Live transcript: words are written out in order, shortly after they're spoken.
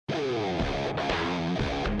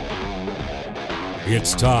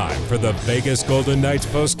It's time for the Vegas Golden Knights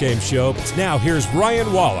postgame show. Now here's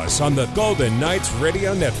Ryan Wallace on the Golden Knights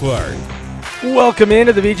Radio Network. Welcome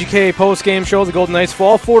into the Vgk Postgame Show. The Golden Knights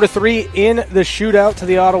fall 4-3 in the shootout to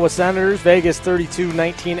the Ottawa Senators. Vegas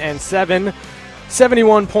 32-19-7.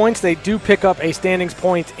 71 points. They do pick up a standings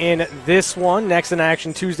point in this one. Next in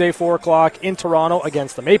action Tuesday, 4 o'clock in Toronto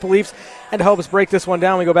against the Maple Leafs. And to help us break this one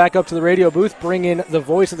down, we go back up to the radio booth, bring in the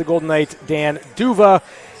voice of the Golden Knights, Dan Duva.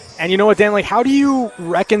 And you know what, Dan, how do you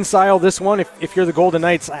reconcile this one if you're the Golden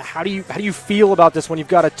Knights? How do you feel about this one? You've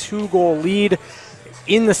got a 2-goal lead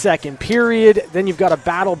in the second period, then you've got to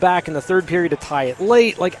battle back in the third period to tie it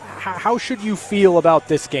late. How should you feel about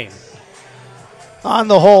this game? On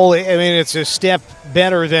the whole, I mean, it's a step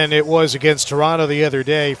better than it was against Toronto the other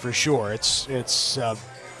day, for sure. It's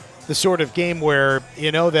the sort of game where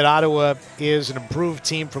you know that Ottawa is an improved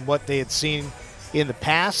team from what they had seen in the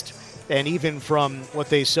past, and even from what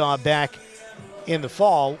they saw back in the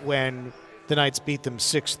fall when the Knights beat them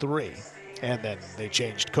 6-3, and then they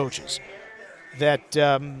changed coaches. That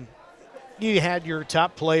you had your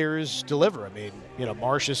top players deliver. I mean,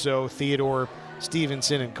 Marchessault, Theodore,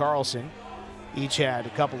 Stevenson, and Karlsson each had a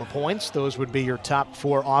couple of points. Those would be your top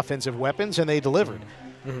 4 offensive weapons, and they delivered.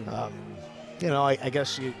 Mm-hmm. I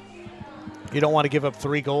guess you don't want to give up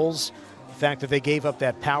 3 goals. The fact that they gave up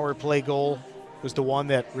that power play goal was the one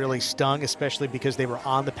that really stung, especially because they were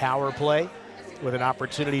on the power play with an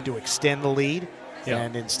opportunity to extend the lead. Yeah.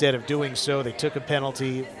 And instead of doing so, they took a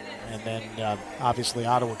penalty, and then obviously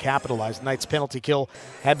Ottawa capitalized. Knights' penalty kill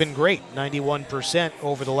had been great, 91%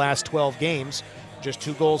 over the last 12 games. Just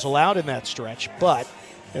 2 goals allowed in that stretch, but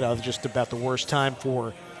just about the worst time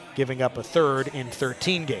for giving up a third in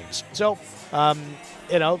 13 games. So,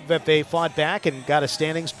 that they fought back and got a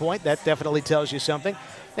standings point, that definitely tells you something.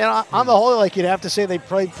 On the whole, you'd have to say they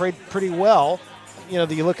played pretty well. You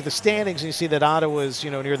look at the standings and you see that Ottawa's,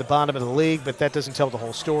 near the bottom of the league, but that doesn't tell the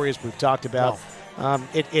whole story, as we've talked about. No.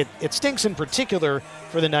 It stinks in particular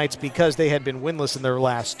for the Knights because they had been winless in their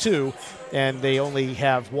last 2, and they only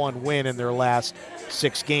have 1 win in their last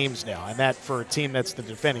 6 games now. And that, for a team that's the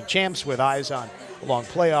defending champs with eyes on a long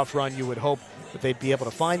playoff run, you would hope that they'd be able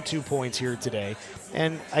to find 2 points here today.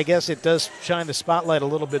 And I guess it does shine the spotlight a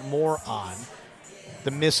little bit more on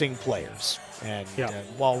the missing players. And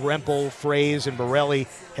while Rempel, Fraze, and Borelli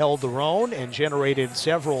held their own and generated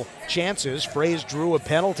several chances, Fraze drew a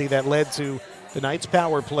penalty that led to the Knights'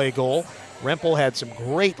 power play goal. Rempel had some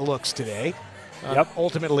great looks today.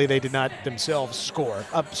 Ultimately, they did not themselves score.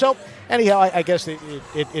 So, anyhow, I guess it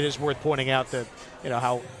is worth pointing out that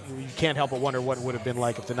how you can't help but wonder what it would have been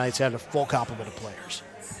like if the Knights had a full complement of players.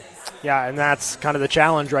 Yeah, and that's kind of the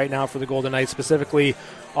challenge right now for the Golden Knights, specifically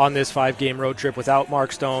on this 5-game road trip without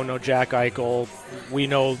Mark Stone, no Jack Eichel. We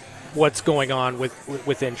know what's going on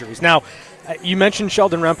with injuries. Now, you mentioned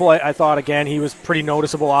Sheldon Rempel. I thought, again, he was pretty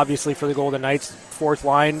noticeable, obviously, for the Golden Knights. Fourth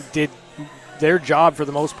line did their job for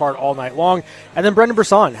the most part all night long. And then Brendan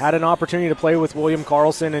Brisson had an opportunity to play with William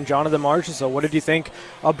Karlsson and Jonathan Marchessault. So what did you think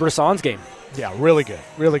of Brisson's game? Yeah, really good.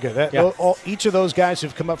 Really good. Each of those guys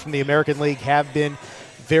who've come up from the American League have been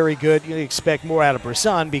very good. You expect more out of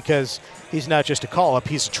Brisson because he's not just a call-up,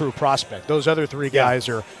 he's a true prospect. Those other 3 guys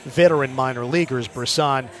are veteran minor leaguers.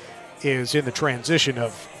 Brisson is in the transition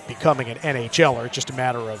of becoming an NHLer. It's just a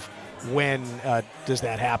matter of when does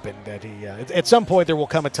that happen. That he at some point there will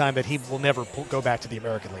come a time that he will never go back to the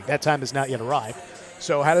American League. That time has not yet arrived.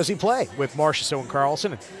 So how does he play with Marchessault and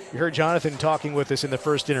Karlsson? You heard Jonathan talking with us in the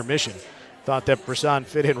first intermission. Thought that Brisson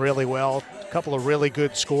fit in really well. A couple of really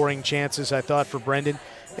good scoring chances, I thought, for Brendan.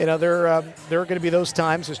 There are going to be those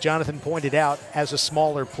times, as Jonathan pointed out, as a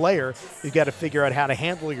smaller player, you've got to figure out how to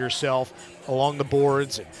handle yourself along the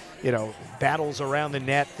boards and, battles around the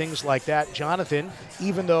net, things like that. Jonathan,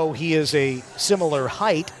 even though he is a similar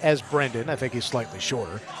height as Brendan, I think he's slightly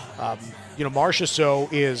shorter,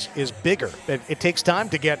 Marchessault is bigger. It takes time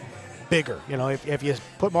to get bigger. If you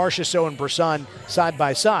put Marchessault and Brisson side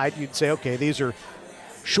by side, you'd say, okay, these are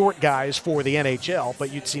short guys for the NHL,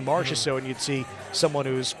 but you'd see Marchessault and you'd see someone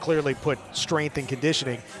who's clearly put strength and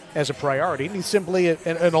conditioning as a priority. And he's simply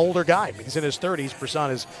an older guy. He's in his 30s.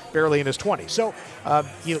 Brisson is barely in his 20s. So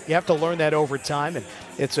you have to learn that over time, and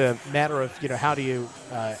it's a matter of how do you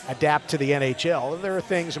adapt to the NHL. And there are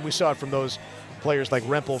things, and we saw it from those players like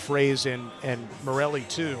Rempel, Fraze, and Morelli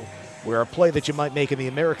too, where a play that you might make in the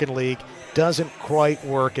American League doesn't quite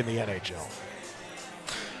work in the NHL.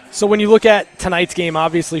 So when you look at tonight's game,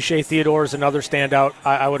 obviously Shea Theodore is another standout,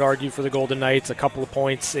 I would argue, for the Golden Knights. A couple of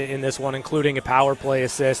points in this one, including a power play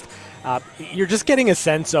assist. You're just getting a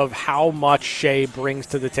sense of how much Shea brings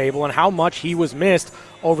to the table and how much he was missed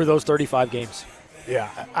over those 35 games. Yeah,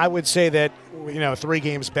 I would say that, 3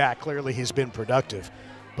 games back, clearly he's been productive.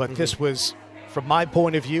 But this was, from my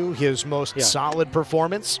point of view, his most solid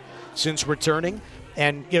performance since returning.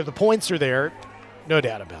 And, the points are there, no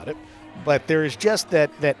doubt about it. But there's just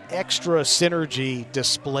that extra synergy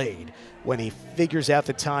displayed when he figures out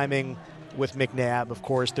the timing with McNabb. Of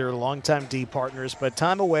course, they're longtime D partners, but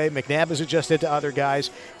time away, McNabb has adjusted to other guys.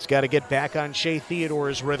 He's got to get back on Shea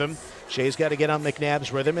Theodore's rhythm. Shea's got to get on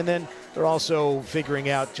McNabb's rhythm, and then they're also figuring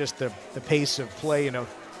out just the pace of play.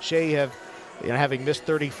 Shea having missed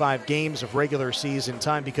 35 games of regular season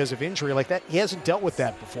time because of injury like that, he hasn't dealt with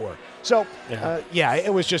that before. So,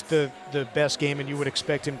 it was just the best game, and you would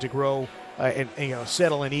expect him to grow and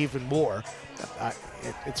settle in even more.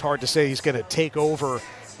 It's hard to say he's going to take over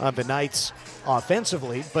the Knights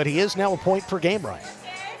offensively, but he is now a point per game, Ryan.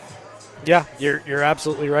 Yeah, you're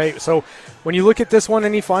absolutely right. So when you look at this one,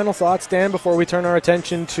 any final thoughts, Dan, before we turn our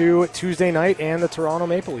attention to Tuesday night and the Toronto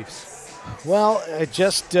Maple Leafs? Well,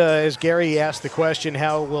 just as Gary asked the question,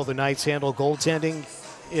 how will the Knights handle goaltending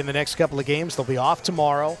in the next couple of games? They'll be off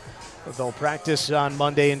tomorrow. They'll practice on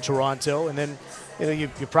Monday in Toronto, and then you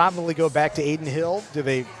probably go back to Aiden Hill. Do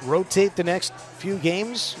they rotate the next few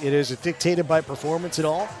games? Is it dictated by performance at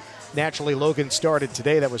all? Naturally, Logan started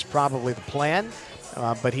today. That was probably the plan.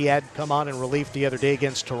 But he had come on in relief the other day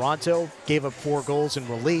against Toronto, gave up 4 goals in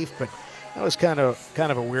relief, but that was kind of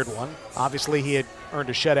a weird one. Obviously, he had earned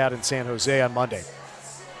a shutout in San Jose on Monday.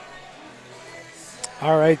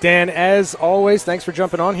 All right, Dan, as always, thanks for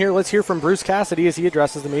jumping on here. Let's hear from Bruce Cassidy as he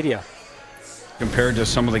addresses the media. Compared to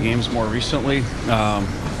some of the games more recently, we're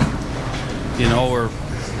in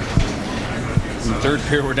the third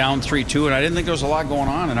period, we're down 3-2, and I didn't think there was a lot going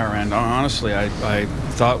on in our end. Honestly, I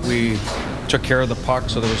thought we took care of the puck,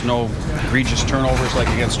 so there was no egregious turnovers like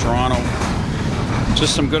against Toronto.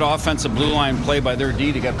 Just some good offensive blue line play by their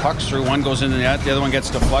D to get pucks through. One goes into the net, the other one gets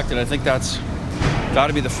deflected. I think that's got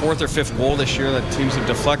to be the 4th or 5th goal this year that teams have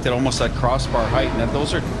deflected almost at crossbar height, and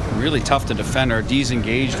those are really tough to defend. Our D's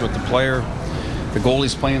engaged with the player. The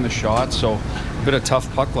goalie's playing the shot, so a bit of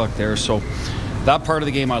tough puck luck there. So that part of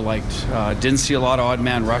the game I liked. Didn't see a lot of odd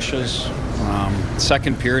man rushes.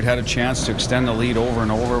 Second period had a chance to extend the lead over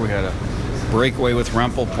and over. We had a breakaway with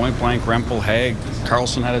Rempel, point blank, Rempel, Haig.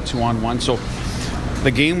 Carlson had a 2-on-1. So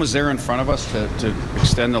the game was there in front of us to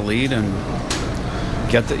extend the lead and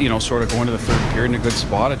get sort of going to the third period in a good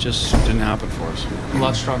spot. It just didn't happen for us. A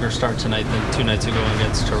lot stronger start tonight than 2 nights ago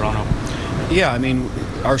against Toronto. Yeah, I mean,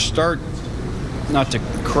 our start, not to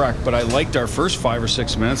correct, but I liked our first 5 or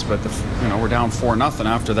 6 minutes, but we're down 4-0.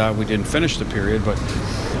 After that, we didn't finish the period, but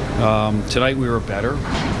tonight we were better,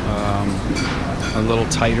 a little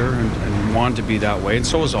tighter, and wanted to be that way, and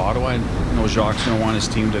so was Ottawa. I know Jacques going to want his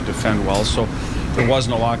team to defend well, so there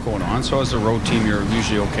wasn't a lot going on. So as a road team, you're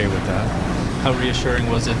usually okay with that. How reassuring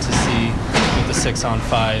was it to see with the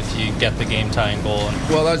 6-on-5 you get the game-tying goal?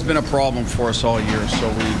 Well, that's been a problem for us all year, so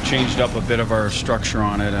we changed up a bit of our structure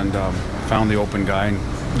on it and found the open guy and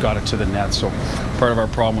got it to the net. So part of our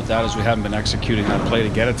problem with that is we haven't been executing that play to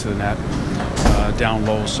get it to the net down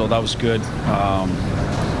low, so that was good.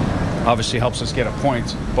 Obviously helps us get a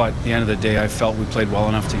point, but at the end of the day, I felt we played well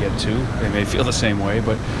enough to get 2. They may feel the same way,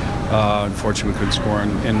 but unfortunately we couldn't score.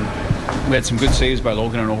 And we had some good saves by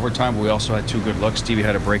Logan in overtime, but we also had 2 good looks. Stevie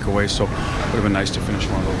had a breakaway, so it would have been nice to finish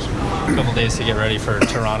one of those. A couple days to get ready for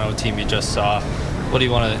Toronto, team you just saw. What do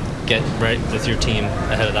you want to get right with your team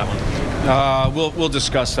ahead of that one? We'll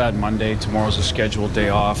discuss that Monday. Tomorrow's a scheduled day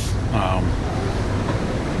off.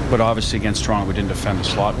 But obviously against Toronto, we didn't defend the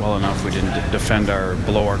slot well enough. We didn't defend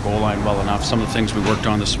below our goal line well enough. Some of the things we worked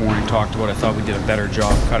on this morning, talked about, I thought we did a better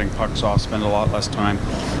job cutting pucks off, spend a lot less time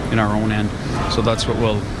in our own end. So that's what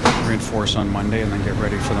we'll reinforce on Monday and then get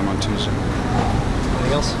ready for them on Tuesday.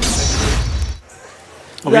 Anything else?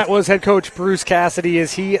 That was head coach Bruce Cassidy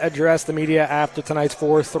as he addressed the media after tonight's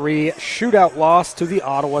 4-3 shootout loss to the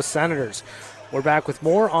Ottawa Senators. We're back with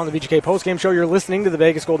more on the VGK Postgame Show. You're listening to the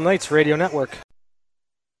Vegas Golden Knights Radio Network.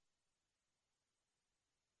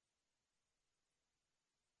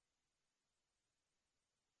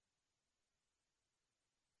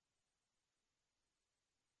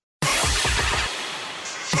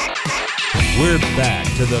 We're back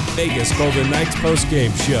to the Vegas Golden Knights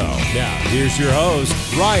postgame show. Now, here's your host,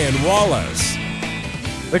 Ryan Wallace.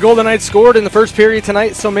 The Golden Knights scored in the first period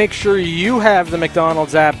tonight, so make sure you have the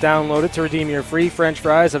McDonald's app downloaded to redeem your free French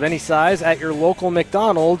fries of any size at your local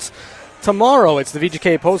McDonald's. Tomorrow, it's the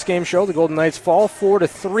VGK postgame show. The Golden Knights fall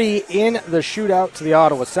 4-3 in the shootout to the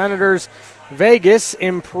Ottawa Senators. Vegas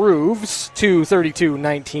improves to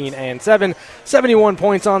 32-19-7. 71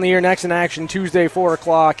 points on the year. Next in action Tuesday, 4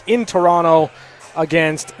 o'clock in Toronto.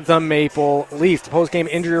 against the Maple Leafs. The post-game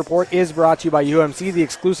injury report is brought to you by UMC, the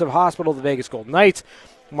exclusive hospital of the Vegas Golden Knights.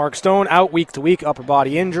 Mark Stone out week to week, upper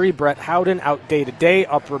body injury. Brett Howden out day to day,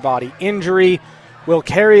 upper body injury. Will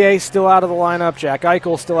Carrier still out of the lineup. Jack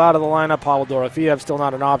Eichel still out of the lineup. Pavel Dorofeev still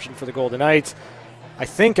not an option for the Golden Knights. I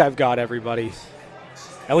think I've got everybody.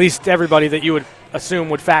 At least everybody that you would assume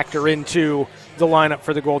would factor into the lineup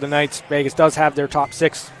for the Golden Knights. Vegas does have their top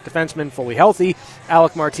 6 defensemen fully healthy.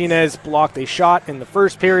 Alec Martinez blocked a shot in the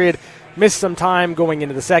first period, missed some time going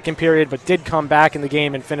into the second period, but did come back in the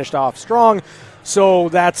game and finished off strong. So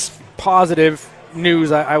that's positive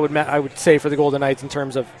news, I would say, for the Golden Knights in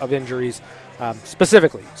terms of injuries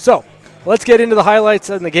specifically. So let's get into the highlights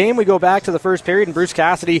in the game. We go back to the first period, and Bruce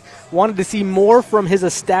Cassidy wanted to see more from his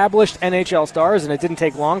established NHL stars, and it didn't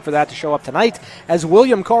take long for that to show up tonight as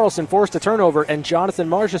William Karlsson forced a turnover and Jonathan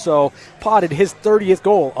Marchessault potted his 30th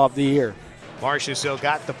goal of the year. Marchessault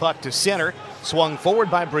got the puck to center, swung forward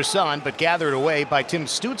by Brisson, but gathered away by Tim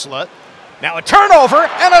Stützle. Now a turnover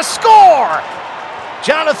and a score!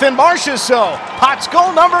 Jonathan Marchessault pots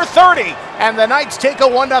goal number 30, and the Knights take a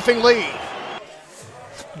 1-0 lead.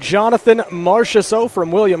 Jonathan Marchessault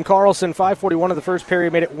from William Karlsson, 5:41 of the first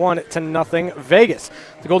period, made it 1-0 Vegas.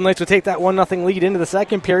 The Golden Knights would take that 1-0 lead into the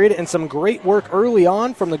second period, and some great work early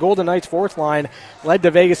on from the Golden Knights' fourth line led to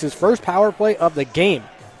Vegas' first power play of the game.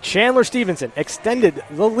 Chandler Stevenson extended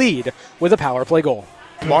the lead with a power play goal.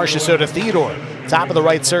 Marchessault to Theodore, top of the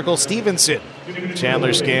right circle, Stevenson.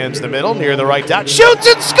 Chandler scans the middle, near the right dot, shoots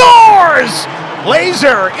and scores!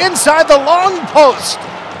 Laser inside the long post.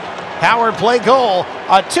 Power play goal,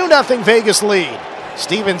 a 2-0 Vegas lead.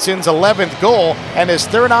 Stevenson's 11th goal and his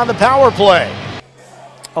third on the power play.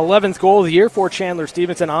 11th goal of the year for Chandler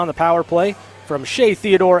Stevenson on the power play from Shea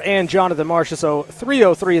Theodore and Jonathan Marchessault.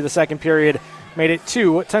 3:03 of the second period made it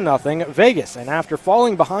 2-0 Vegas. And after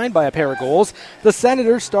falling behind by a pair of goals, the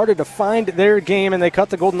Senators started to find their game, and they cut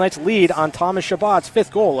the Golden Knights' lead on Thomas Chabot's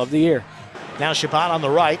 5th goal of the year. Now Chabot on the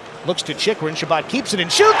right, looks to Chychrun. Chabot keeps it and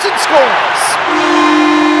shoots and scores!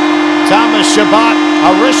 Thomas Chabot,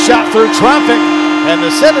 a wrist shot through traffic, and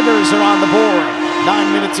the Senators are on the board.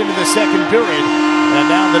 9 minutes into the second period, and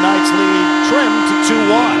now the Knights lead trimmed to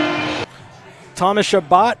 2-1. Thomas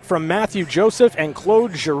Chabot from Matthew Joseph and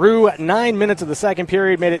Claude Giroux. 9 minutes of the second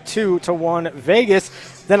period made it 2-1 Vegas.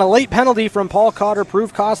 Then a late penalty from Paul Cotter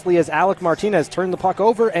proved costly as Alec Martinez turned the puck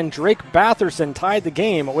over, and Drake Batherson tied the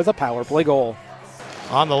game with a power play goal.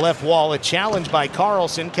 On the left wall, a challenge by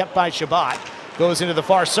Karlsson, kept by Chabot. Goes into the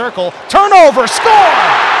far circle. Turnover, score!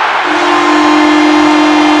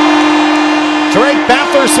 Drake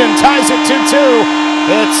Batherson ties it 2-2.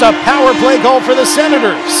 It's a power play goal for the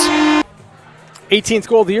Senators. 18th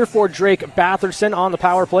goal of the year for Drake Batherson on the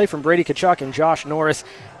power play from Brady Tkachuk and Josh Norris.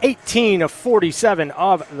 18:47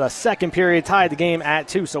 of the second period tied the game at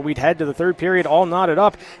 2. So we'd head to the third period all knotted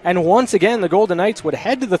up. And once again, the Golden Knights would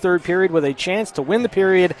head to the third period with a chance to win the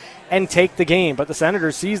period and take the game. But the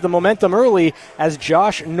Senators seized the momentum early as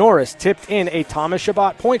Josh Norris tipped in a Thomas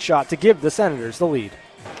Chabot point shot to give the Senators the lead.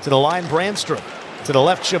 To the line, Brandstrom. To the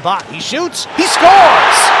left, Chabot. He shoots. He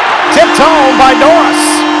scores! Tipped home by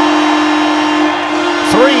Norris.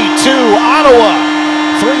 3-2 Ottawa.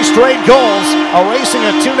 3 straight goals, erasing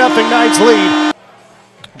a 2-0 Knights lead.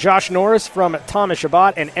 Josh Norris from Thomas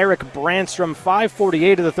Chabot and Eric Brandstrom,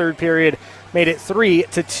 5:48 of the third period, made it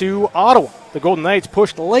 3-2 Ottawa. The Golden Knights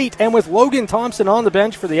pushed late, and with Logan Thompson on the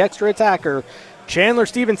bench for the extra attacker, Chandler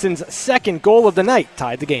Stevenson's second goal of the night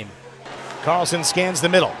tied the game. Karlsson scans the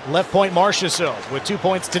middle. Left point Marchessault with 2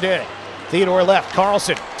 points today. Theodore left,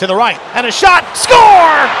 Karlsson to the right, and a shot,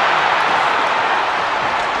 score!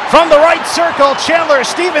 From the right circle, Chandler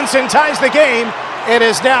Stevenson ties the game. It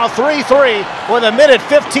is now 3-3 with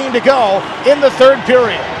 1:15 to go in the third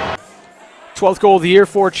period. 12th goal of the year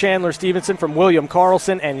for Chandler Stevenson from William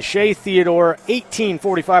Karlsson and Shea Theodore.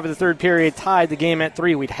 18:45 of the third period tied the game at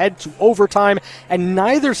 3. We'd head to overtime, and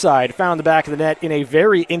neither side found the back of the net in a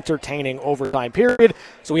very entertaining overtime period.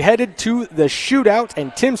 So we headed to the shootout,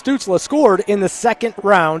 and Tim Stützle scored in the second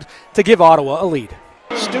round to give Ottawa a lead.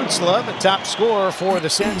 Stützle, the top scorer for the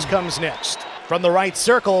Sens, comes next. From the right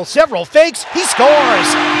circle, several fakes. He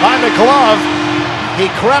scores by the glove. He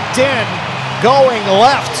crept in, going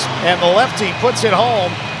left, and the lefty puts it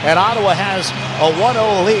home, and Ottawa has a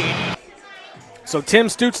 1-0 lead. So Tim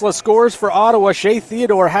Stützle scores for Ottawa. Shea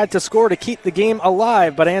Theodore had to score to keep the game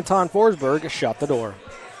alive, but Anton Forsberg shut the door.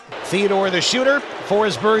 Theodore the shooter,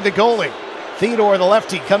 Forsberg the goalie. Theodore, the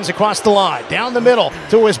lefty, comes across the line, down the middle,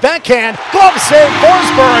 to his backhand, glove save,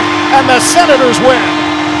 Forsberg, and the Senators win.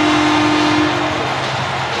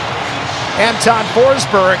 Anton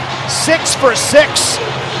Forsberg, 6 for 6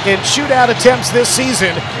 in shootout attempts this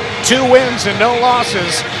season. 2 wins and no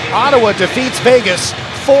losses. Ottawa defeats Vegas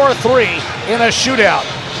 4-3 in a shootout.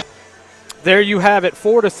 There you have it,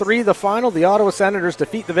 4-3 the final. The Ottawa Senators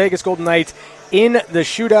defeat the Vegas Golden Knights in the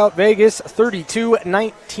shootout. Vegas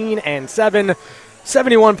 32-19-7.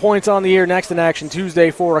 71 points on the year. Next in action Tuesday,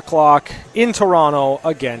 4 o'clock in Toronto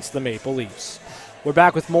against the Maple Leafs. We're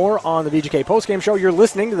back with more on the VGK Postgame Show. You're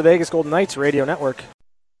listening to the Vegas Golden Knights Radio Network.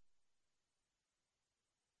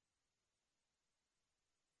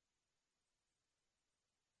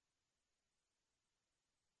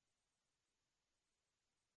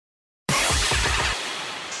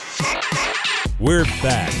 We're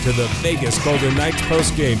back to the Vegas Golden Knights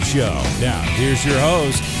postgame show. Now, here's your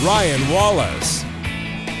host, Ryan Wallace.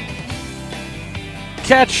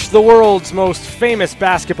 Catch the world's most famous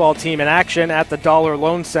basketball team in action at the Dollar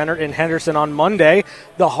Loan Center in Henderson on Monday.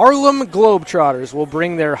 The Harlem Globetrotters will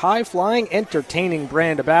bring their high-flying, entertaining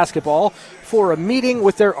brand of basketball for a meeting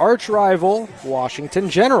with their arch-rival, Washington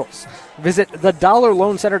Generals. Visit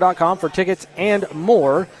thedollarloancenter.com for tickets and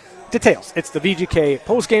more details. It's the VGK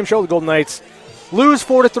postgame show. The Golden Knights lose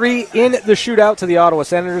 4-3 in the shootout to the Ottawa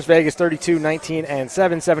Senators. Vegas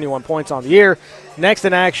 32-19-7, 71 points on the year. Next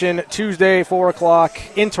in action, Tuesday, 4 o'clock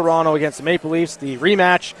in Toronto against the Maple Leafs, the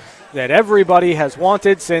rematch that everybody has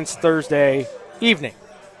wanted since Thursday evening.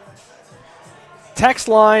 Text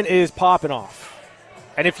line is popping off.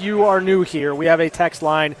 And if you are new here, we have a text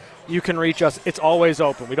line. You can reach us. It's always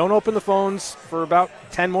open. We don't open the phones for about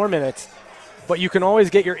 10 more minutes, but you can always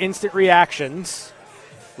get your instant reactions,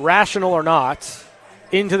 rational or not,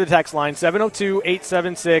 into the text line,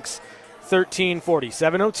 702-876-1340.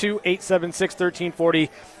 702-876-1340.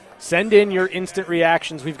 Send in your instant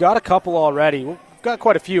reactions. We've got a couple already. We've got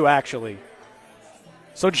quite a few, actually.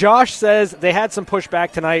 So Josh says they had some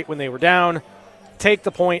pushback tonight when they were down. Take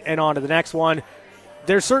the point and on to the next one.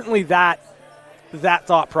 There's certainly that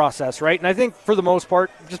thought process, right? And I think for the most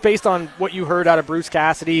part, just based on what you heard out of Bruce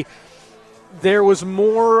Cassidy, there was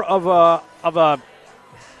more of a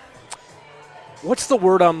what's the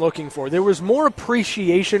word I'm looking for? There was more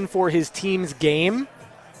appreciation for his team's game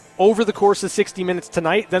over the course of 60 minutes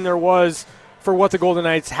tonight than there was for what the Golden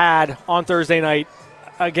Knights had on Thursday night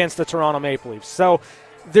against the Toronto Maple Leafs. So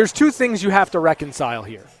there's two things you have to reconcile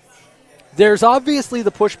here. There's obviously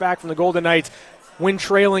the pushback from the Golden Knights when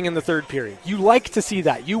trailing in the third period. You like to see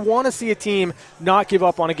that. You want to see a team not give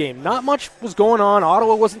up on a game. Not much was going on.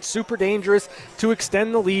 Ottawa wasn't super dangerous to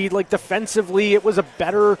extend the lead. Like defensively, it was a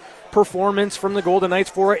better performance from the Golden Knights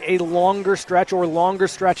for a longer stretch or longer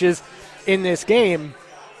stretches in this game.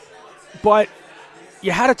 But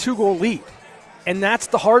you had a 2-goal lead. And that's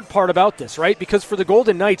the hard part about this, right? Because for the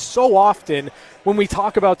Golden Knights, so often when we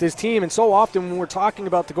talk about this team and so often when we're talking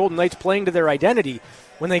about the Golden Knights playing to their identity,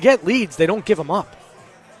 when they get leads, they don't give them up.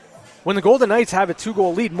 When the Golden Knights have a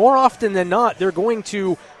 2-goal lead, more often than not, they're going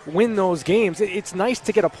to win those games. It's nice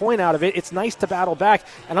to get a point out of it. It's nice to battle back,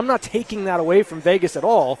 and I'm not taking that away from Vegas at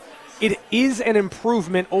all. It is an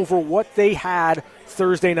improvement over what they had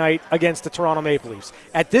Thursday night against the Toronto Maple Leafs.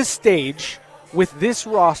 At this stage, with this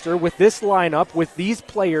roster, with this lineup, with these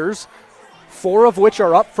players, 4 of which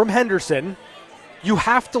are up from Henderson, you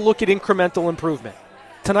have to look at incremental improvement.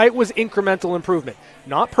 Tonight was incremental improvement.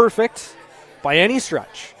 Not perfect by any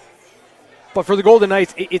stretch. But for the Golden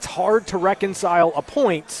Knights, it's hard to reconcile a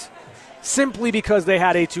point simply because they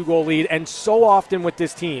had a 2-goal lead. And so often with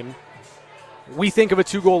this team, we think of a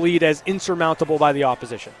 2-goal lead as insurmountable by the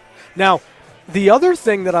opposition. Now, the other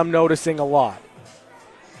thing that I'm noticing a lot,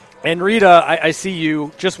 and Rita, I see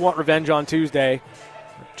you just want revenge on Tuesday.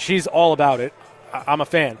 She's all about it. I'm a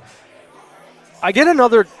fan. I get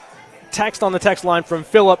another text on the text line from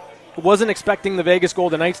Philip. Wasn't expecting the Vegas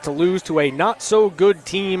Golden Knights to lose to a not-so-good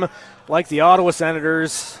team like the Ottawa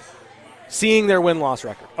Senators, seeing their win-loss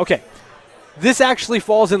record. Okay, this actually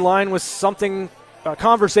falls in line with something, a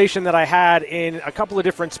conversation that I had in a couple of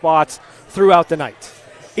different spots throughout the night.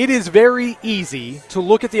 It is very easy to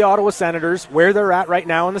look at the Ottawa Senators, where they're at right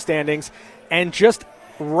now in the standings, and just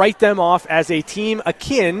write them off as a team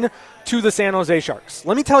akin to the San Jose Sharks.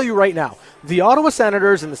 Let me tell you right now, the Ottawa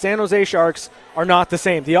Senators and the San Jose Sharks are not the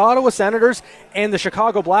same. The Ottawa Senators and the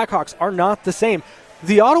Chicago Blackhawks are not the same.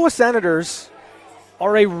 The Ottawa Senators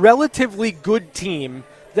are a relatively good team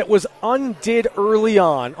that was undone early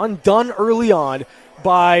on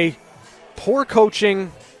by poor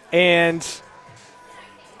coaching and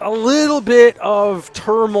a little bit of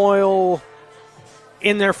turmoil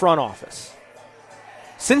in their front office.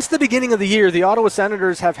 Since the beginning of the year, the Ottawa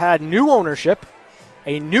Senators have had new ownership,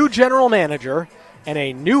 a new general manager, and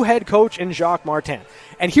a new head coach in Jacques Martin.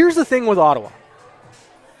 And here's the thing with Ottawa.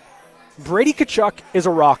 Brady Tkachuk is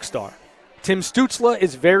a rock star. Tim Stützle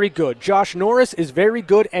is very good. Josh Norris is very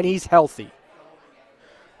good, and he's healthy.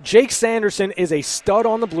 Jake Sanderson is a stud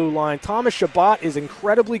on the blue line. Thomas Chabot is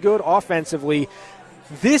incredibly good offensively.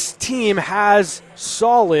 This team has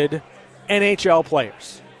solid NHL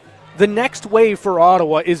players. The next wave for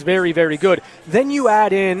Ottawa is very, very good. Then you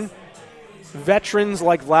add in veterans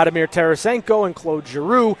like Vladimir Tarasenko and Claude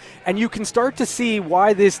Giroux, and you can start to see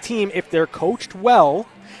why this team, if they're coached well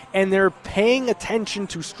and they're paying attention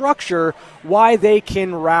to structure, why they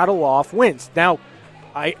can rattle off wins. Now,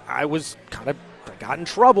 I got in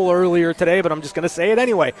trouble earlier today, but I'm just going to say it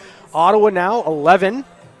anyway. Ottawa now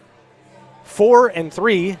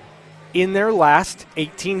 11-4-3 in their last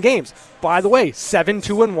 18 games. By the way,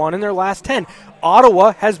 7-2-1 in their last 10.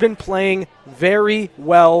 Ottawa has been playing very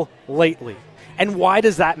well lately. And why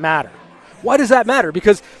does that matter? Why does that matter?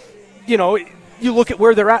 Because, you look at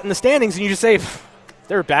where they're at in the standings and you just say,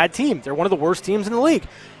 they're a bad team. They're one of the worst teams in the league.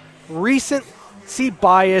 Recency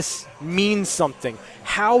bias means something.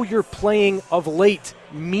 How you're playing of late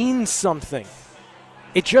means something.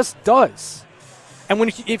 It just does. And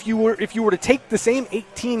if you were to take the same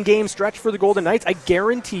 18-game stretch for the Golden Knights, I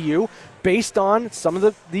guarantee you, based on some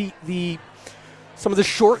of the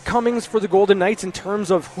shortcomings for the Golden Knights in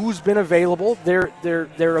terms of who's been available, they're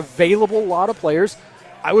available a lot of players.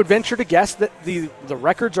 I would venture to guess that the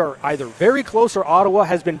records are either very close or Ottawa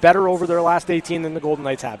has been better over their last 18 than the Golden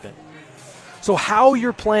Knights have been. So how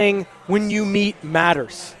you're playing when you meet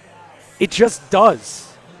matters. It just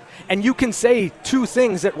does. And you can say two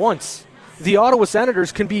things at once. The Ottawa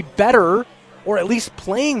Senators can be better, or at least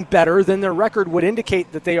playing better than their record would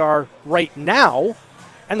indicate that they are right now,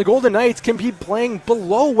 and the Golden Knights can be playing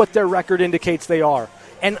below what their record indicates they are.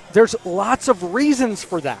 And there's lots of reasons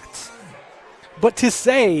for that. But to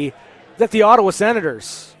say that the Ottawa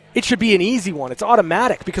Senators, it should be an easy one. It's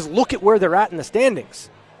automatic because look at where they're at in the standings.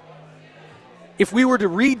 If we were to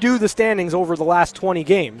redo the standings over the last 20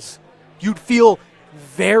 games, you'd feel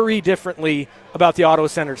very differently about the Ottawa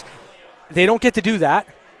Senators. They don't get to do that.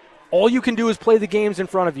 All you can do is play the games in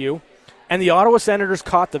front of you, and the Ottawa Senators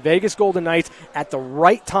caught the Vegas Golden Knights at the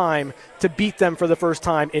right time to beat them for the first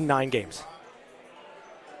time in 9 games.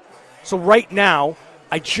 So right now,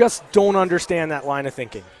 I just don't understand that line of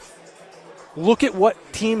thinking. Look at what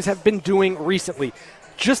teams have been doing recently.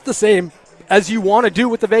 Just the same as you want to do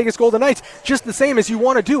with the Vegas Golden Knights. Just the same as you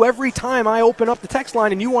want to do every time I open up the text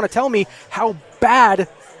line and you want to tell me how bad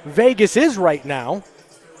Vegas is right now.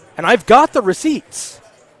 And I've got the receipts.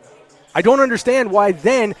 I don't understand why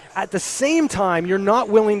then, at the same time, you're not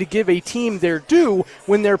willing to give a team their due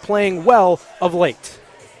when they're playing well of late.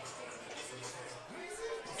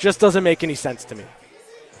 Just doesn't make any sense to me.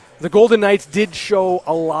 The Golden Knights did show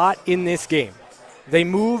a lot in this game. They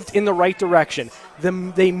moved in the right direction.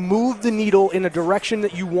 They moved the needle in a direction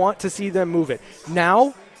that you want to see them move it.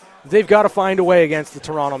 Now, they've got to find a way against the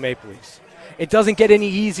Toronto Maple Leafs. It doesn't get any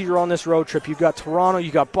easier on this road trip. You've got Toronto,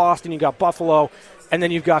 you've got Boston, you've got Buffalo, and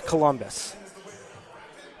then you've got Columbus.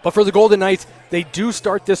 But for the Golden Knights, they do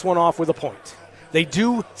start this one off with a point. They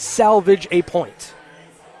do salvage a point.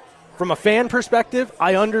 From a fan perspective,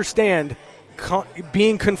 I understand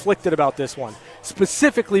being conflicted about this one,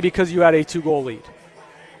 specifically because you had a 2-goal lead.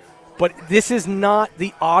 But this is not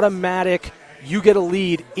the automatic, you get a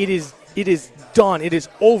lead, it is done, it is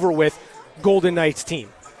over with Golden Knights team.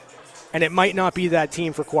 And it might not be that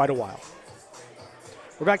team for quite a while.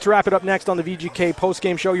 We're back to wrap it up next on the VGK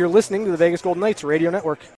Postgame Show. You're listening to the Vegas Golden Knights Radio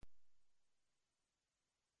Network.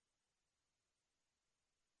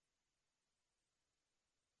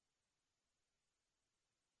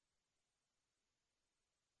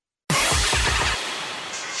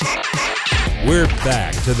 We're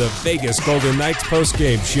back to the Vegas Golden Knights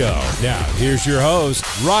postgame show. Now, here's your host,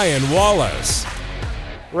 Ryan Wallace.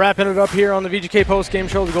 Wrapping it up here on the VGK Postgame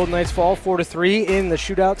Show. The Golden Knights fall 4-3 in the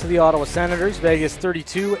shootout to the Ottawa Senators. Vegas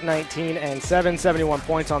 32-19-7, 71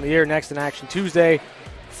 points on the year. Next in action Tuesday,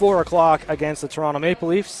 4 o'clock against the Toronto Maple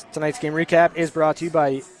Leafs. Tonight's game recap is brought to you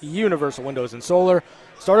by Universal Windows and Solar.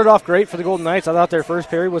 Started off great for the Golden Knights. I thought their first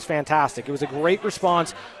period was fantastic. It was a great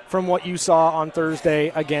response from what you saw on Thursday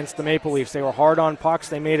against the Maple Leafs. They were hard on pucks.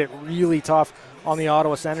 They made it really tough on the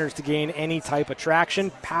Ottawa Senators to gain any type of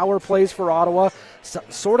traction. Power plays for Ottawa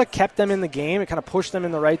sort of kept them in the game. It kind of pushed them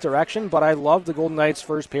in the right direction, but I loved the Golden Knights'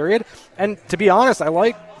 first period. And to be honest, I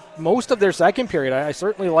liked most of their second period. I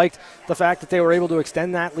certainly liked the fact that they were able to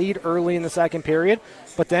extend that lead early in the second period.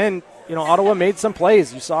 But then, Ottawa made some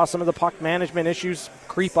plays. You saw some of the puck management issues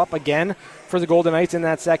creep up again for the Golden Knights in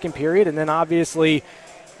that second period. And then obviously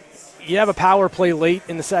you have a power play late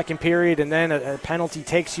in the second period, and then a penalty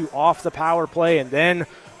takes you off the power play, and then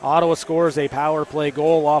Ottawa scores a power play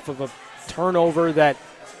goal off of a turnover that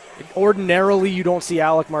ordinarily you don't see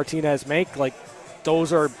Alec Martinez make. Like,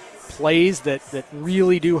 those are plays that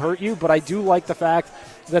really do hurt you, but I do like the fact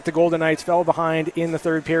that the Golden Knights fell behind in the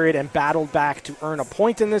third period and battled back to earn a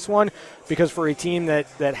point in this one, because for a team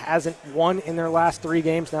that hasn't won in their last 3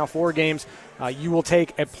 games, now 4 games, you will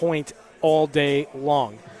take a point all day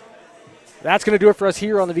long. That's going to do it for us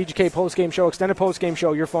here on the VGK Postgame Show, extended postgame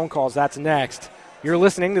show. Your phone calls, that's next. You're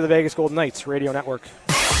listening to the Vegas Golden Knights Radio Network.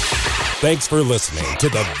 Thanks for listening to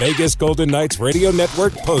the Vegas Golden Knights Radio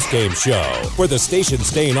Network postgame show, where the station's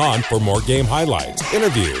staying on for more game highlights,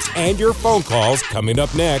 interviews, and your phone calls coming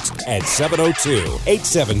up next at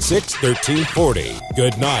 702-876-1340.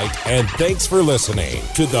 Good night, and thanks for listening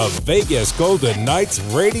to the Vegas Golden Knights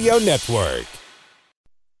Radio Network.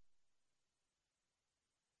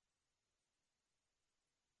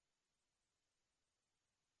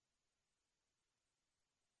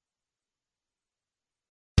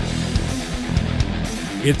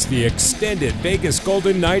 It's the extended Vegas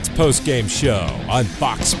Golden Knights postgame show on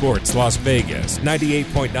Fox Sports Las Vegas,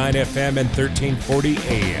 98.9 FM and 1340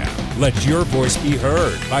 AM. Let your voice be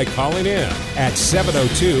heard by calling in at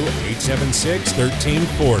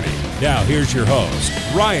 702-876-1340. Now here's your host,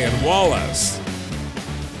 Ryan Wallace.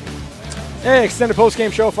 Hey, extended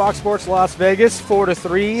postgame show, Fox Sports Las Vegas,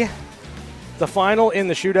 4-3. The final in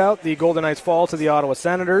the shootout, the Golden Knights fall to the Ottawa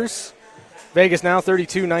Senators. Vegas now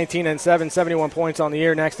 32-19-7, 71 points on the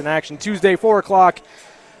year. Next in action Tuesday, 4 o'clock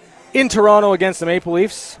in Toronto against the Maple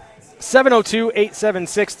Leafs.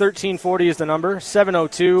 702-876-1340 is the number.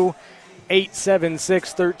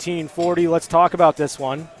 702-876-1340. Let's talk about this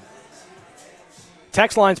one.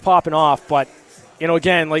 Text line's popping off, but,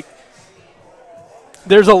 again, like,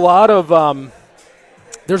 there's a lot of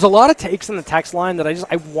takes in the text line that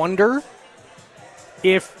I wonder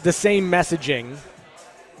if the same messaging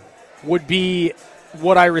would be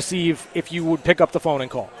what I receive if you would pick up the phone and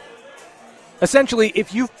call. Essentially,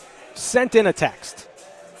 if you sent in a text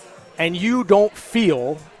and you don't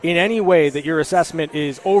feel in any way that your assessment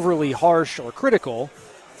is overly harsh or critical,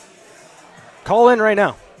 call in right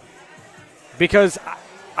now. Because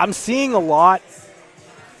I'm seeing a lot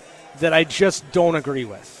that I just don't agree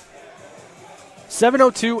with.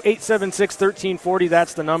 702-876-1340,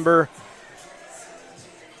 that's the number.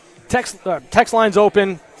 Text line's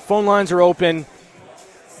open. Phone lines are open.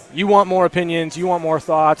 You want more opinions. You want more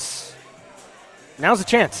thoughts. Now's the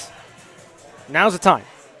chance. Now's the time.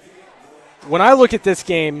 When I look at this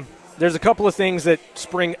game, there's a couple of things that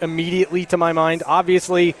spring immediately to my mind.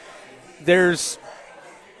 Obviously, there's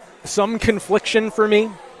some confliction for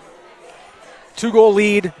me. 2-goal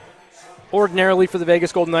lead, ordinarily for the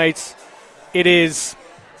Vegas Golden Knights. It is,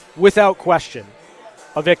 without question,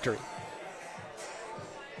 a victory.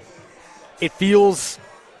 It feels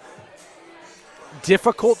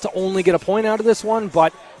difficult to only get a point out of this one,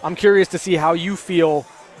 but I'm curious to see how you feel,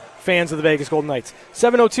 fans of the Vegas Golden Knights.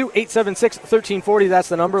 702-876-1340, that's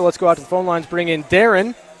the number. Let's go out to the phone lines, bring in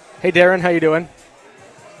Darren. Hey, Darren, how you doing?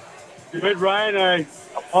 Good, Ryan. I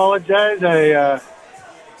apologize. I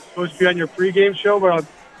supposed to be on your pregame show, but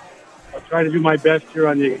I'll try to do my best here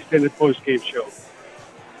on the extended postgame show.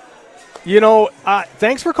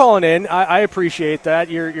 Thanks for calling in. I appreciate that.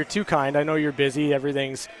 You're too kind. I know you're busy.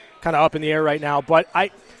 Everything's kind of up in the air right now. But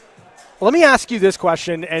let me ask you this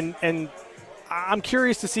question, and I'm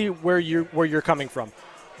curious to see where you're coming from.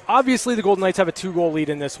 Obviously, the Golden Knights have a 2-goal lead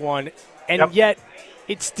in this one, and yet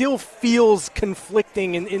it still feels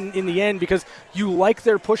conflicting in the end, because you like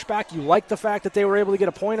their pushback, you like the fact that they were able to get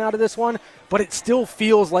a point out of this one, but it still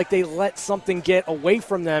feels like they let something get away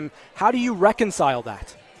from them. How do you reconcile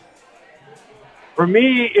that? For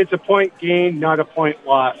me, it's a point gained, not a point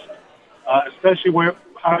lost, especially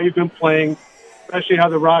how you've been playing, especially how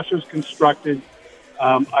the roster is constructed.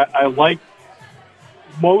 I like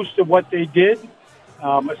most of what they did,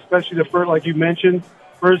 especially the first, like you mentioned,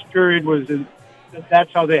 first period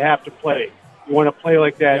that's how they have to play. You want to play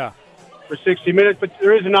like that for 60 minutes, but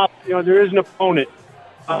there is an opponent.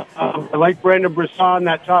 I like Brandon Brisson,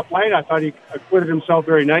 that top line. I thought he acquitted himself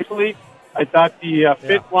very nicely. I thought the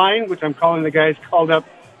fifth line, which I'm calling the guys called up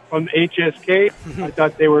from HSK, I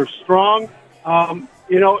thought they were strong.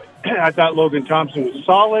 I thought Logan Thompson was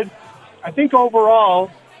solid. I think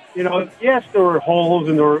overall, yes, there were holes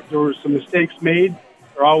and there were some mistakes made.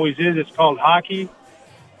 There always is. It's called hockey.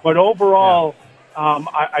 But overall,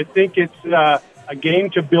 I think it's a game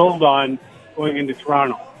to build on going into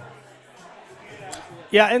Toronto.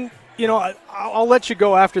 Yeah, and, I'll let you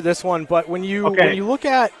go after this one, but when you look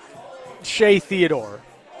at Shea Theodore,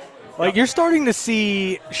 you're starting to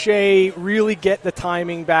see Shea really get the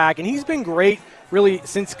timing back, and he's been great really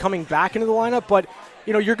since coming back into the lineup. But,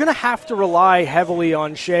 you're going to have to rely heavily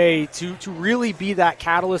on Shea to really be that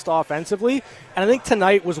catalyst offensively. And I think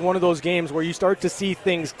tonight was one of those games where you start to see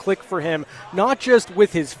things click for him, not just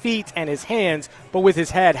with his feet and his hands, but with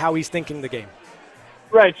his head, how he's thinking the game.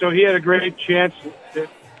 Right, so he had a great chance to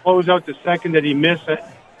close out the second that he missed it.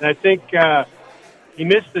 And I think he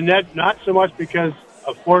missed the net not so much because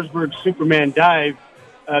of Forsberg's Superman dive.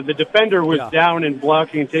 The defender was down and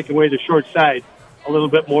blocking and taking away the short side a little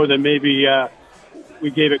bit more than maybe we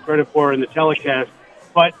gave it credit for in the telecast.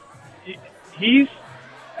 But he's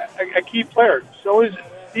a key player. So is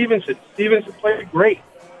Stevenson. Stevenson played great.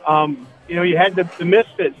 You had the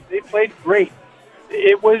misfits. They played great.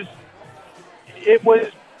 It was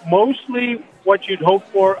mostly what you'd hope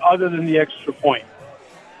for other than the extra point.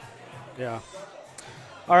 Yeah.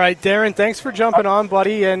 All right, Darren, thanks for jumping on,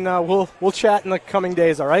 buddy, and we'll chat in the coming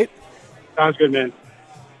days, all right? Sounds good, man.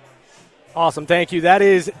 Awesome, thank you. That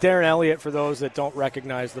is Darren Elliott, for those that don't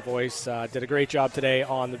recognize the voice. Did a great job today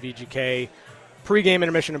on the VGK pregame,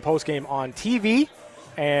 intermission, and postgame on TV.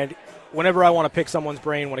 And whenever I want to pick someone's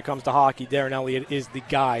brain when it comes to hockey, Darren Elliott is the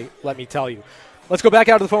guy, let me tell you. Let's go back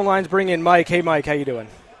out to the phone lines, bring in Mike. Hey, Mike, how you doing?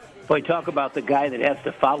 Boy, talk about the guy that has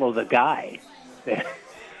to follow the guy.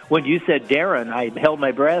 When you said Darren, I held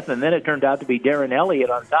my breath, and then it turned out to be Darren Elliott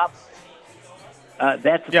on top.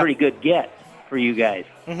 That's a pretty good get for you guys.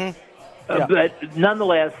 Mm-hmm. But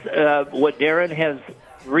nonetheless, what Darren has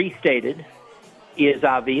restated is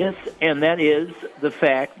obvious, and that is the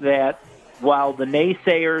fact that while the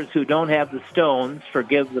naysayers who don't have the stones,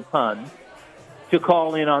 forgive the pun, to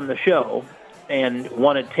call in on the show and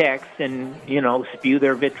want to text and, spew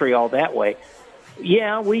their vitriol that way,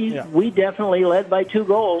 we definitely led by 2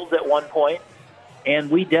 goals at one point, and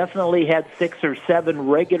we definitely had 6 or 7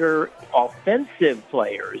 regular offensive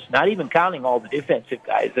players, not even counting all the defensive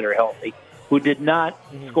guys that are healthy, who did not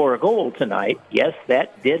score a goal tonight. Yes,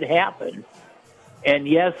 that did happen. And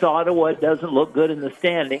yes, Ottawa doesn't look good in the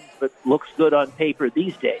standings, but looks good on paper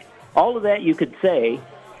these days. All of that you could say,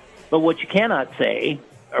 but what you cannot say,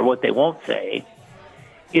 or what they won't say,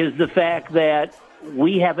 is the fact that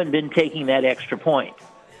we haven't been taking that extra point.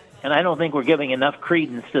 And I don't think we're giving enough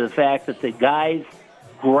credence to the fact that the guys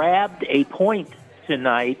grabbed a point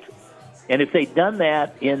tonight. And if they'd done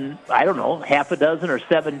that in, half a dozen or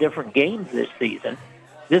 7 different games this season,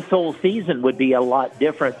 this whole season would be a lot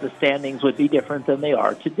different. The standings would be different than they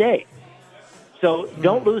are today. So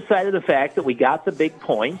don't lose sight of the fact that we got the big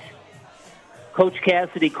point. Coach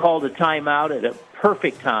Cassidy called a timeout at a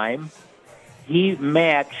perfect time. He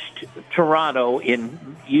matched Toronto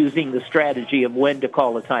in using the strategy of when to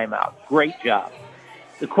call a timeout. Great job.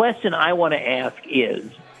 The question I want to ask is,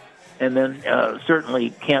 and then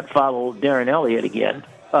certainly can't follow Darren Elliott again,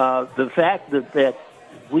 the fact that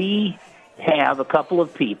we have a couple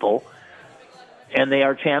of people, and they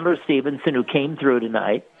are Chandler Stevenson, who came through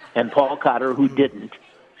tonight, and Paul Cotter, who didn't,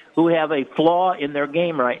 who have a flaw in their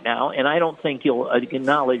game right now, and I don't think you'll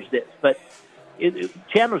acknowledge this, but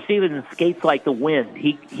Chandler Stevenson skates like the wind.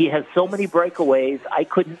 He has so many breakaways. I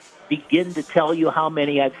couldn't begin to tell you how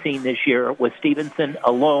many I've seen this year with Stevenson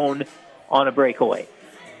alone on a breakaway.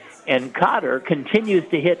 And Cotter continues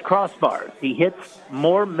to hit crossbars. He hits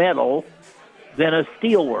more metal than a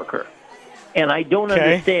steel worker. And I don't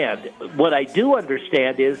understand. What I do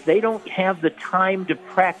understand is they don't have the time to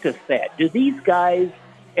practice that. Do these guys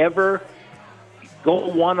ever go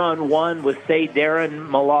one-on-one with, say,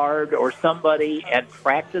 Darren Millard or somebody and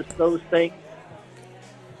practice those things?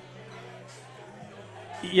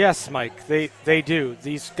 Yes, Mike, they do.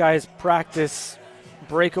 These guys practice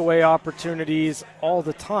breakaway opportunities all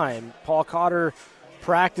the time. Paul Cotter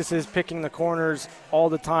practices picking the corners all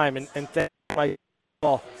the time.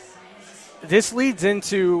 Well, this leads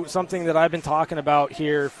into something that I've been talking about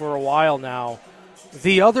here for a while now.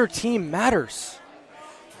 The other team matters.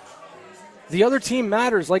 The other team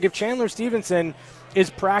matters. Like if Chandler Stevenson is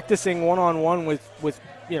practicing one-on-one with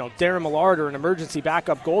Darren Millard or an emergency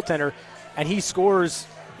backup goaltender, and he scores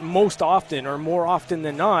most often or more often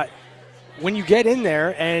than not, when you get in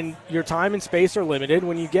there and your time and space are limited,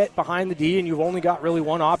 when you get behind the D and you've only got really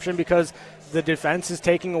one option because the defense is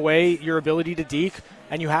taking away your ability to deke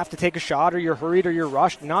and you have to take a shot or you're hurried or you're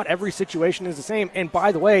rushed, not every situation is the same. And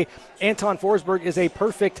by the way, Anton Forsberg is a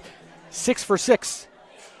perfect 6-for-6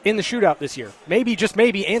 in the shootout this year. Maybe, just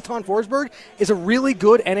maybe, Anton Forsberg is a really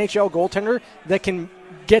good NHL goaltender that can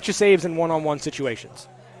get you saves in one-on-one situations.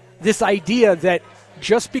 This idea that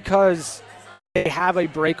just because they have a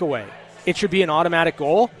breakaway, it should be an automatic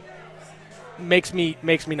goal makes me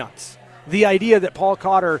nuts. The idea that Paul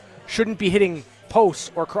Cotter shouldn't be hitting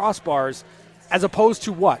posts or crossbars as opposed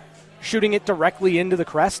to what? shooting it directly into the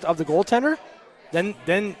crest of the goaltender,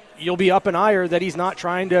 then you'll be up in ire that he's not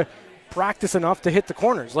trying to practice enough to hit the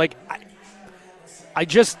corners. Like, I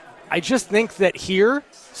just think that here,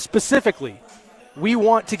 specifically, we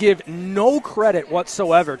want to give no credit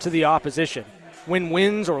whatsoever to the opposition. When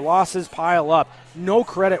wins or losses pile up, no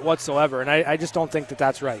credit whatsoever, and I just don't think that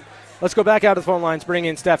that's right. Let's go back out to the phone lines, bring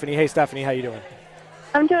in Stephanie. Hey, Stephanie, how you doing?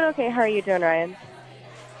 I'm doing okay. How are you doing, Ryan?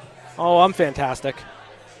 Oh, I'm fantastic.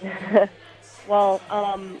 Well,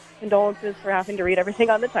 condolences for having to read everything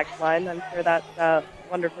on the text line. I'm sure that's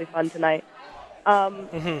wonderfully fun tonight.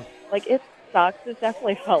 Like, it sucks. It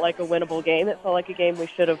definitely felt like a winnable game. It felt like a game we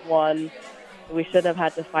should have won, we should have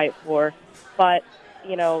had to fight for. But,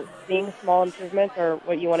 you know, seeing small improvements are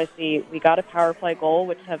what you want to see. We got a power play goal,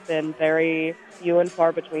 which have been very few and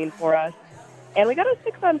far between for us. And we got a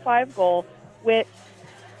 6-on-5 goal, which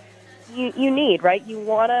you need, right? You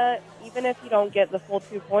want to, even if you don't get the full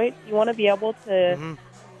 2 points, you want to be able to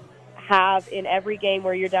have in every game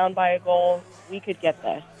where you're down by a goal, we could get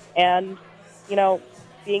this. And, you know,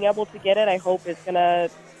 being able to get it, I hope is going to,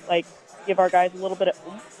 like, give our guys a little bit of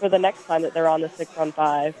oomph for the next time that they're on the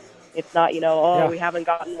 6-on-5. It's not, we haven't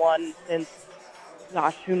gotten one since,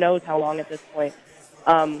 gosh, who knows how long at this point.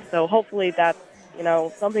 So hopefully that's,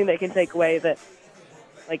 something they can take away that,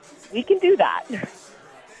 like, we can do that.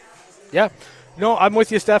 Yeah. No, I'm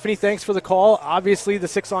with you, Stephanie. Thanks for the call. Obviously, the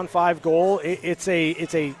 6-on-5 goal, it's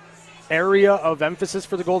a area of emphasis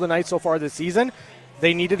for the Golden Knights so far this season.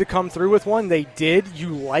 They needed to come through with one. They did. You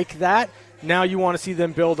like that. Now you want to see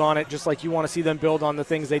them build on it, just like you want to see them build on the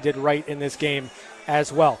things they did right in this game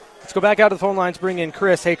as well. Let's go back out to the phone lines, bring in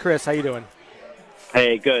Chris. Hey, Chris, how you doing?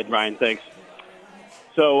 Hey, good, Ryan, thanks.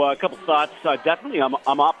 So a couple thoughts. Definitely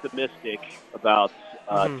I'm optimistic about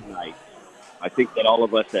tonight. I think that all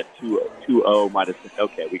of us at 2-0 might have said,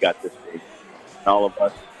 okay, we got this thing. And all of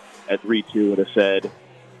us at 3-2 would have said,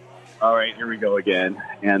 all right, here we go again.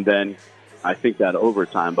 And then I think that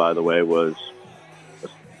overtime, by the way, was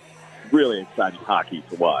really exciting hockey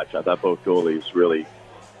to watch. I thought both goalies really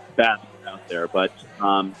fast out there. But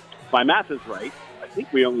my math is right. I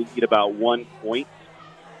think we only need about 1 point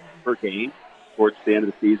per game towards the end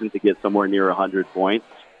of the season to get somewhere near 100 points.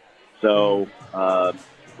 So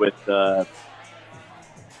with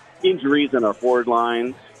injuries in our forward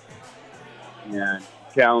lines and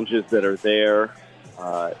challenges that are there,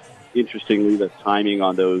 interestingly, the timing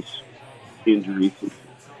on those injuries,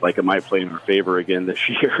 like it might play in our favor again this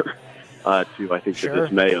year, to I think the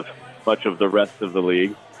dismay of much of the rest of the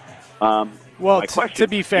league. Well, to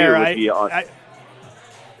be fair,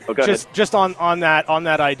 just on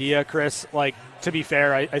that idea, Chris. Like, to be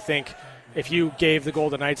fair, I think if you gave the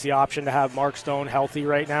Golden Knights the option to have Mark Stone healthy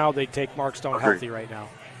right now, they'd take Mark Stone healthy right now.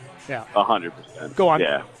 Yeah, 100%. Go on.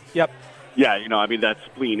 Yeah. Yep. Yeah, that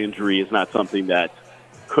spleen injury is not something that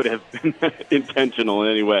could have been intentional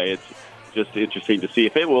in any way. It's just interesting to see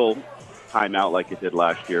if it will time out like it did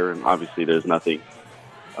last year. And obviously, there's nothing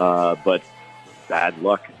but bad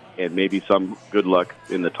luck and maybe some good luck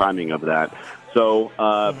in the timing of that. So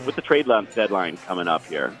with the trade deadline coming up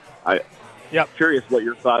here, I'm curious what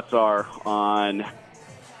your thoughts are on.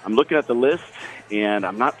 I'm looking at the list, and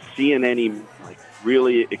I'm not seeing any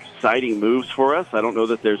really exciting moves for us. I don't know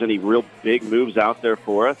that there's any real big moves out there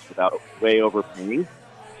for us without way overpaying,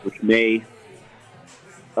 which may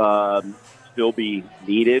still be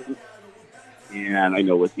needed. And I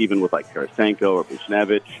know even with like Tarasenko or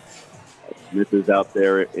Buchnevich, Smith is out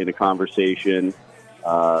there in a conversation.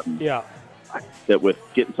 That with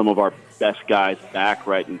getting some of our best guys back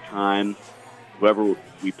right in time, whoever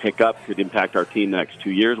we pick up could impact our team the next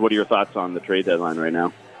 2 years. What are your thoughts on the trade deadline right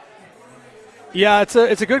now? Yeah, it's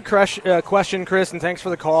a good question, Chris, and thanks for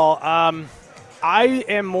the call. I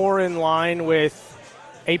am more in line with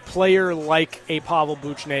a player like a Pavel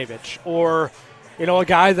Buchnevich or, a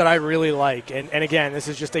guy that I really like. And again, this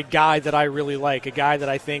is just a guy that I really like, a guy that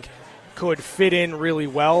I think could fit in really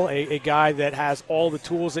well, a guy that has all the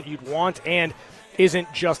tools that you'd want and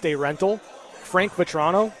isn't just a rental. Frank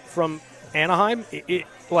Vatrano from Anaheim,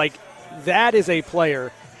 that is a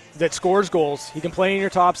player that scores goals. He can play in your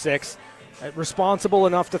top six. Responsible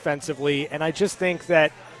enough defensively, and I just think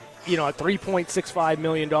that, at $3.65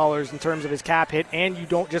 million in terms of his cap hit, and you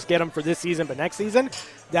don't just get him for this season but next season,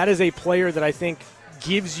 that is a player that I think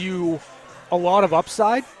gives you a lot of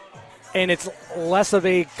upside, and it's less of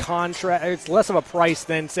a contract, it's less of a price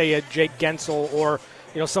than, say, a Jake Gensel or,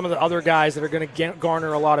 some of the other guys that are going to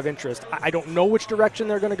garner a lot of interest. I don't know which direction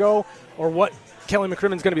they're going to go or what Kelly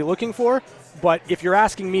McCrimmon's going to be looking for, but if you're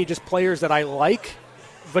asking me just players that I like,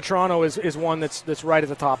 Vatrano is one that's right at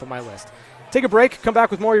the top of my list. Take a break. Come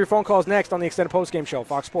back with more of your phone calls next on the Extended Postgame Show,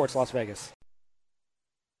 Fox Sports Las Vegas.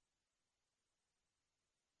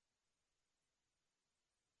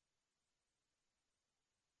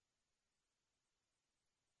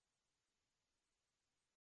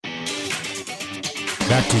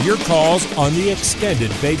 Back to your calls on the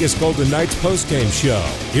Extended Vegas Golden Knights postgame show.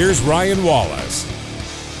 Here's Ryan Wallace.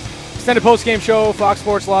 Extended postgame show, Fox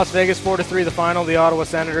Sports Las Vegas, 4-3 the final. The Ottawa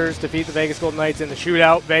Senators defeat the Vegas Golden Knights in the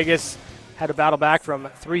shootout. Vegas had to battle back from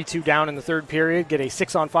 3-2 down in the third period, get a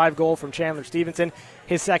 6-on-5 goal from Chandler Stevenson,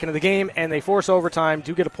 his second of the game, and they force overtime,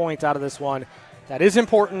 do get a point out of this one. That is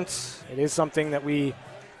important. It is something that we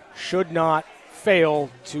should not fail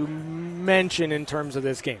to mention in terms of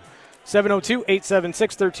this game.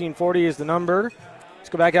 702-876-1340 is the number. Let's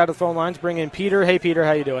go back out to the phone lines, bring in Peter. Hey, Peter,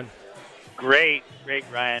 how you doing? Great,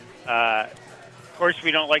 Ryan. Of course, we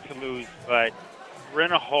don't like to lose, but we're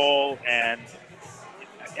in a hole, and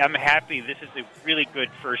I'm happy. This is a really good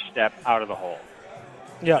first step out of the hole.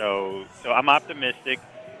 Yeah. So I'm optimistic.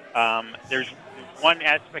 There's one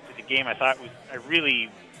aspect of the game I thought was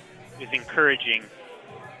encouraging.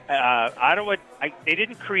 Ottawa, they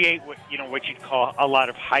didn't create what you'd call a lot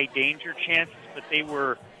of high danger chances, but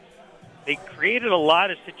they created a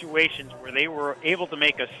lot of situations where they were able to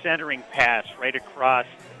make a centering pass right across,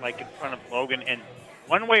 like in front of Logan, and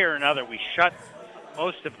one way or another, we shut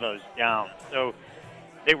most of those down. So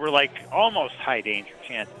they were like almost high danger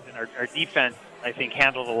chances, and our defense, I think,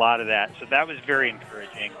 handled a lot of that. So that was very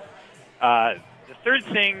encouraging. The third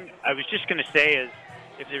thing I was just going to say is,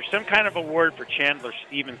 if there's some kind of award for Chandler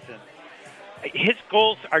Stevenson, his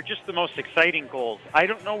goals are just the most exciting goals. I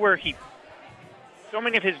don't know where so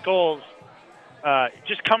many of his goals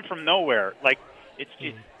just come from nowhere. Like,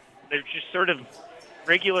 they're just sort of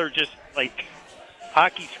regular, just like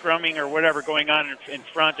hockey scrumming or whatever going on in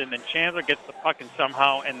front, and then Chandler gets the puck and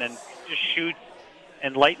somehow, and then just shoots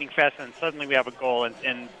and lightning fast, and suddenly we have a goal.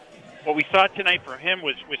 And what we saw tonight from him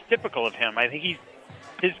was typical of him. I think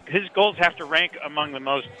his goals have to rank among the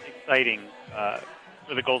most exciting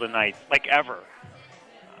for the Golden Knights, like ever.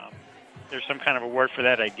 There's some kind of award for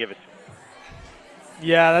that, I'd give it to him.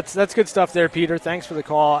 Yeah, that's good stuff there, Peter. Thanks for the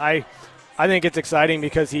call. I think it's exciting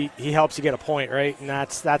because he helps you get a point, right? And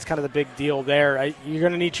that's kind of the big deal there. You're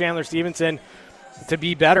going to need Chandler Stevenson to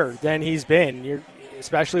be better than he's been,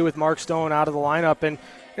 especially with Mark Stone out of the lineup. And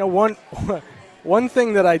one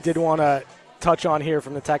thing that I did want to touch on here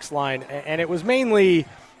from the text line, and it was mainly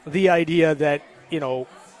the idea that,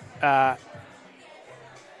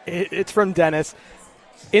 it's from Dennis.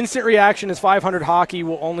 Instant reaction is 500 hockey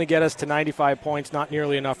will only get us to 95 points, not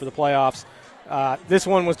nearly enough for the playoffs. This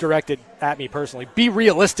one was directed at me personally. Be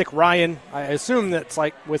realistic, Ryan. I assume that's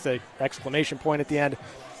like with an exclamation point at the end.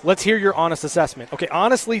 Let's hear your honest assessment. Okay,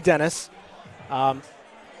 honestly, Dennis,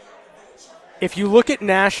 if you look at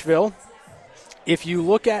Nashville, if you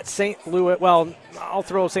look at St. Louis, well, I'll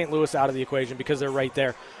throw St. Louis out of the equation because they're right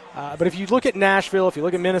there. But if you look at Nashville, if you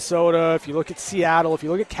look at Minnesota, if you look at Seattle, if you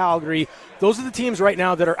look at Calgary, those are the teams right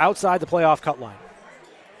now that are outside the playoff cut line.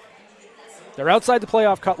 They're outside the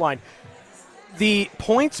playoff cut line. The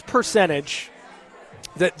points percentage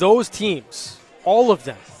that those teams, all of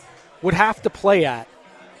them, would have to play at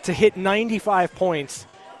to hit 95 points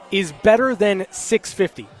is better than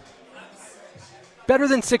 650. Better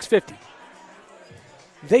than 650.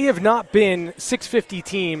 They have not been 650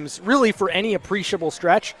 teams really for any appreciable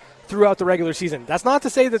stretch throughout the regular season. That's not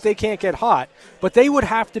to say that they can't get hot, but they would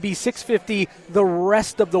have to be 650 the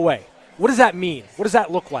rest of the way. What does that mean? What does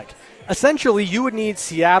that look like? Essentially, you would need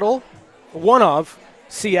Seattle,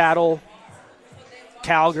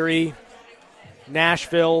 Calgary,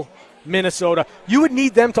 Nashville, Minnesota. You would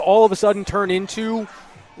need them to all of a sudden turn into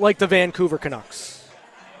like the Vancouver Canucks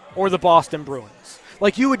or the Boston Bruins.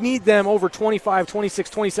 Like, you would need them over 25, 26,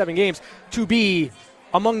 27 games to be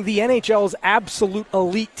among the NHL's absolute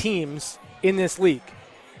elite teams in this league.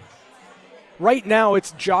 Right now,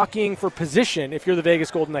 it's jockeying for position if you're the Vegas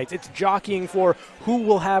Golden Knights. It's jockeying for who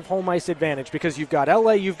will have home ice advantage because you've got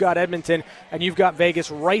LA, you've got Edmonton, and you've got Vegas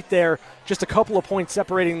right there, just a couple of points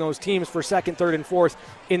separating those teams for second, third, and fourth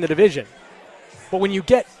in the division. But when you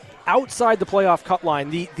get outside the playoff cut line,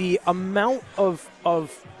 the amount of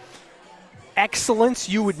excellence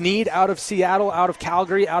you would need out of Seattle, out of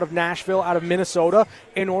Calgary, out of Nashville, out of Minnesota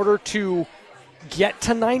in order to get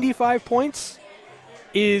to 95 points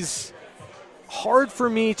is hard for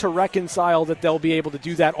me to reconcile that they'll be able to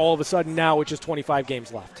do that all of a sudden now with just 25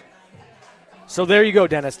 games left. So there you go,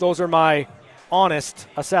 Dennis. Those are my honest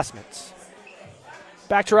assessments.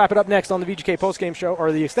 Back to wrap it up next on the VGK Postgame Show,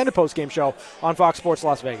 or the Extended Postgame Show on Fox Sports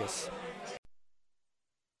Las Vegas.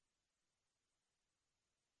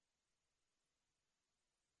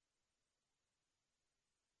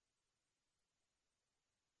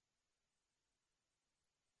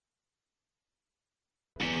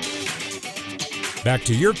 Back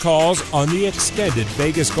to your calls on the extended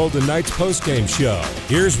Vegas Golden Knights postgame show.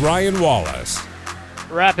 Here's Ryan Wallace.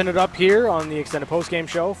 Wrapping it up here on the extended postgame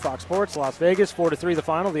show, Fox Sports, Las Vegas, 4-3 the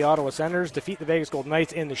final. The Ottawa Senators defeat the Vegas Golden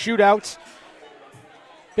Knights in the shootout.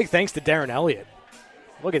 Big thanks to Darren Elliott.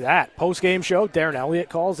 Look at that. Postgame show, Darren Elliott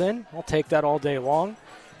calls in. I'll take that all day long.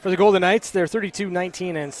 For the Golden Knights, they're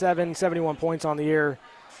 32-19-7, 71 points on the year.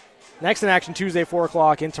 Next in action Tuesday, 4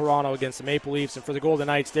 o'clock in Toronto against the Maple Leafs. And for the Golden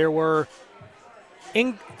Knights, there were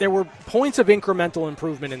points of incremental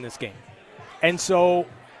improvement in this game. And so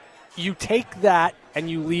you take that and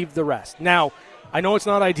you leave the rest. Now, I know it's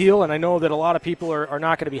not ideal, and I know that a lot of people are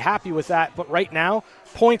not going to be happy with that, but right now,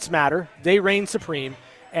 points matter. They reign supreme.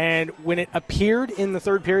 And when it appeared in the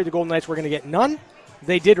third period the Golden Knights were going to get none,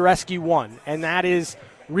 they did rescue one. And that is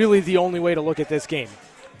really the only way to look at this game.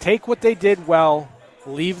 Take what they did well,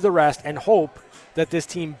 leave the rest, and hope that this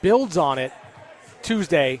team builds on it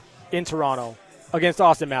Tuesday in Toronto against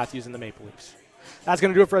Austin Matthews and the Maple Leafs. That's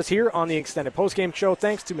going to do it for us here on the extended postgame show.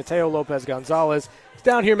 Thanks to Mateo Lopez-Gonzalez. He's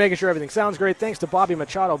down here making sure everything sounds great. Thanks to Bobby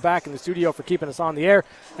Machado back in the studio for keeping us on the air.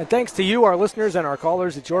 And thanks to you, our listeners and our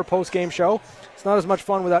callers. It's your postgame show. It's not as much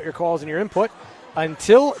fun without your calls and your input.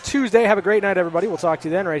 Until Tuesday, have a great night, everybody. We'll talk to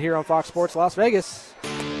you then right here on Fox Sports Las Vegas.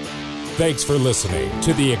 Thanks for listening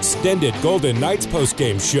to the extended Golden Knights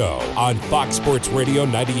postgame show on Fox Sports Radio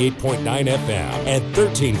 98.9 FM and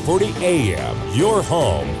 1340 AM. Your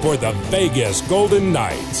home for the Vegas Golden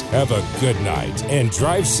Knights. Have a good night and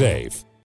drive safe.